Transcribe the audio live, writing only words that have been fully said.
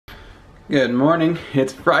Good morning.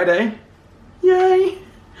 It's Friday. Yay!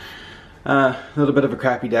 A little bit of a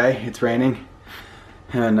crappy day. It's raining,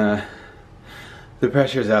 and the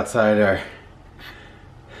pressures outside are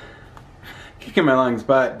kicking my lungs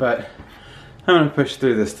butt, but I'm gonna push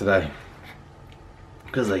through this today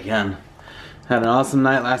because I can. Had an awesome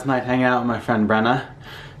night last night hanging out with my friend Brenna,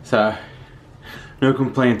 so no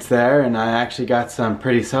complaints there, and I actually got some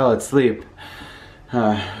pretty solid sleep.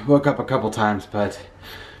 Woke up a couple times, but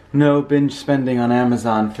no binge spending on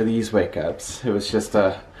Amazon for these wake ups. It was just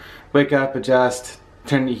a wake up, adjust,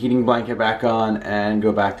 turn the heating blanket back on, and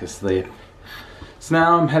go back to sleep. So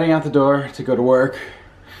now I'm heading out the door to go to work.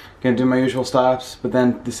 Gonna do my usual stops, but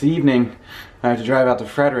then this evening I have to drive out to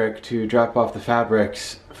Frederick to drop off the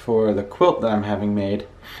fabrics for the quilt that I'm having made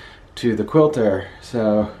to the quilter.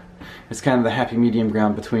 So it's kind of the happy medium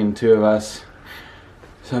ground between the two of us.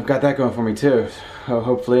 So I've got that going for me too. So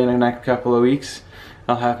hopefully in the next couple of weeks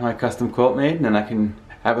I'll have my custom quilt made and then I can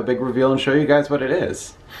have a big reveal and show you guys what it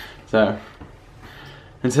is. So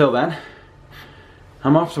until then,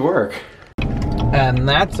 I'm off to work. And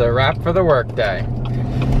that's a wrap for the work day.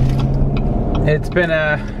 It's been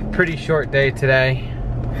a pretty short day today.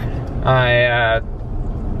 I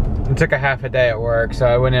took a half a day at work, so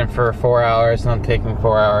I went in for 4 hours and I'm taking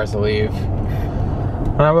 4 hours to leave.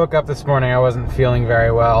 When I woke up this morning I wasn't feeling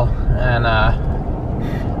very well, and I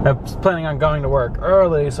was planning on going to work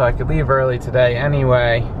early so I could leave early today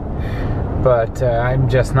anyway, but I'm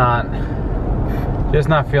just not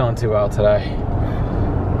feeling too well today.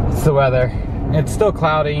 It's the weather. It's still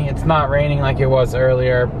cloudy. It's not raining like it was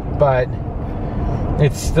earlier, but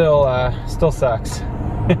it still sucks.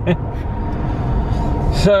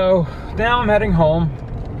 So now I'm heading home,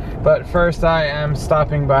 but first I am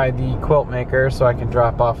stopping by the quilt maker so I can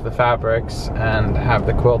drop off the fabrics and have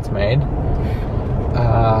the quilts made.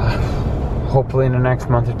 Hopefully in the next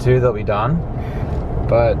month or two they'll be done,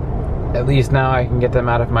 but at least now I can get them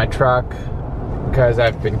out of my truck, because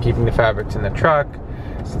I've been keeping the fabrics in the truck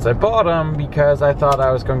since I bought them, because I thought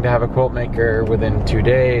I was going to have a quilt maker within 2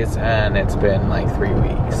 days and it's been like 3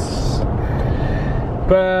 weeks.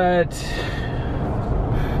 But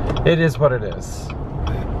it is what it is.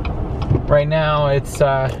 Right now it's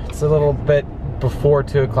a little bit before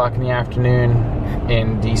 2 o'clock in the afternoon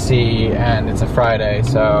in DC, and it's a Friday,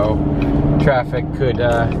 so traffic could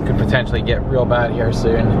potentially get real bad here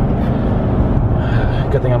soon.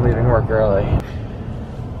 Good thing I'm leaving work early.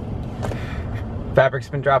 Fabric's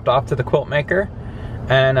been dropped off to the quilt maker,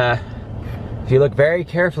 and if you look very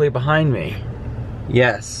carefully behind me,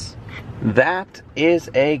 yes, that is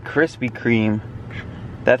a Krispy Kreme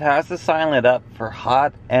that has the sign lit up for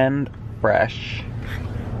hot and fresh.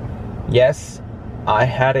 Yes, I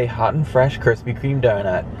had a hot and fresh Krispy Kreme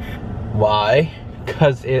donut. Why?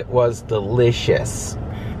 Because it was delicious.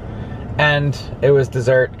 And it was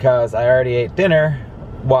dessert because I already ate dinner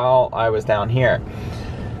while I was down here.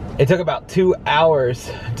 It took about 2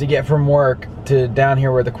 hours to get from work to down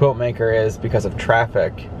here where the quilt maker is because of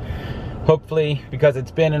traffic. Hopefully, because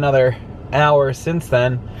it's been another hour since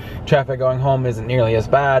then, traffic going home isn't nearly as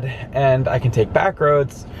bad, and I can take back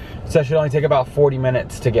roads, so it should only take about 40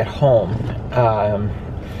 minutes to get home.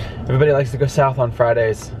 Everybody likes to go south on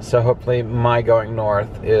Fridays, so hopefully my going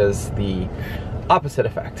north is the opposite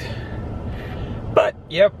effect. But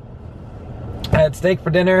yep, I had steak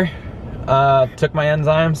for dinner, took my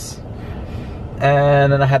enzymes,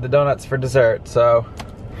 and then I had the donuts for dessert, so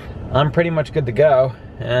I'm pretty much good to go,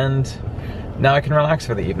 and now I can relax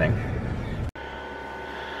for the evening.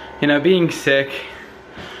 You know, being sick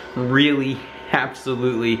really,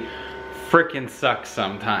 absolutely frickin' sucks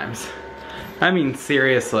sometimes. I mean,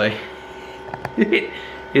 seriously. It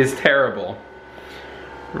is terrible.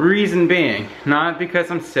 Reason being, not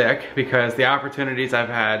because I'm sick, because the opportunities I've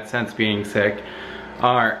had since being sick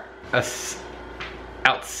are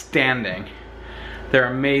outstanding. They're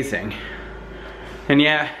amazing. And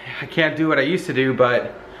yeah, I can't do what I used to do,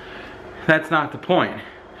 but that's not the point.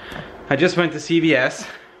 I just went to CVS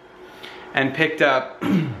and picked up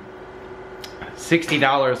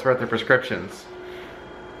 $60 worth of prescriptions.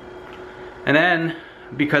 And then,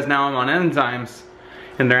 because now I'm on enzymes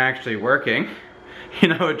and they're actually working, you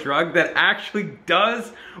know, a drug that actually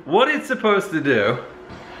does what it's supposed to do,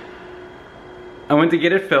 I went to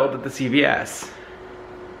get it filled at the CVS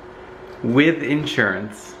with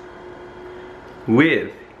insurance.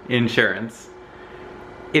 With insurance.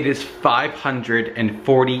 It is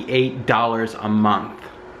 $548 a month.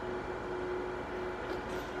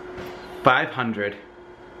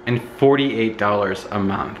 $548 a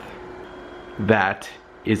month. That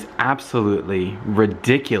is absolutely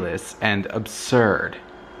ridiculous and absurd.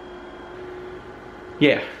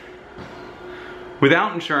 Yeah,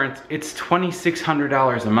 Without insurance, it's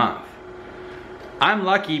 $2,600 a month. I'm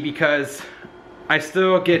lucky because I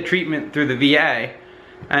still get treatment through the VA,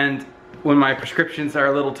 and when my prescriptions are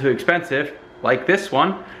a little too expensive, like this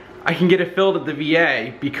one, I can get it filled at the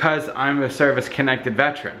VA because I'm a service-connected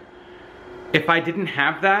veteran. If I didn't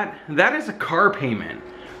have that, that is a car payment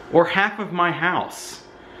or half of my house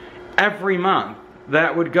every month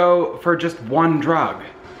that would go for just one drug.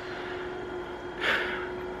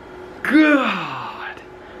 God,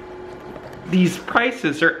 these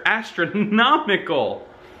prices are astronomical.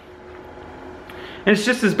 And it's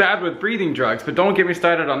just as bad with breathing drugs, but don't get me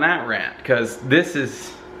started on that rant, because this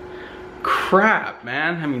is crap,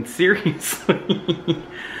 man. I mean, seriously.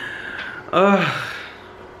 Ugh.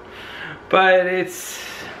 But it's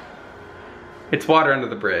water under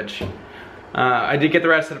the bridge. I did get the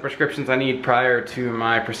rest of the prescriptions I need prior to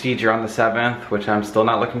my procedure on the 7th, which I'm still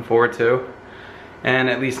not looking forward to. And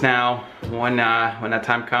at least now, when that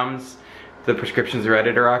time comes, the prescriptions are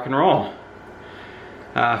ready to rock and roll.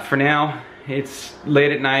 For now, it's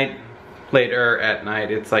later at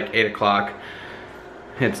night, it's like 8 o'clock.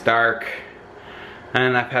 It's dark,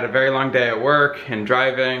 and I've had a very long day at work and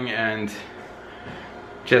driving, and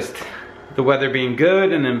just the weather being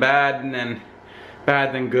good and then bad, and then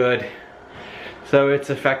bad then good. So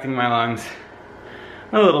it's affecting my lungs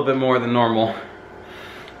a little bit more than normal.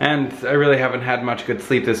 And I really haven't had much good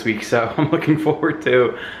sleep this week, so I'm looking forward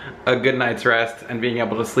to a good night's rest and being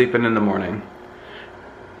able to sleep in the morning.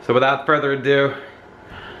 So without further ado,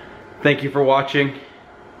 thank you for watching.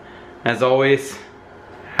 As always,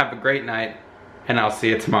 have a great night, and I'll see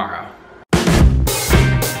you tomorrow.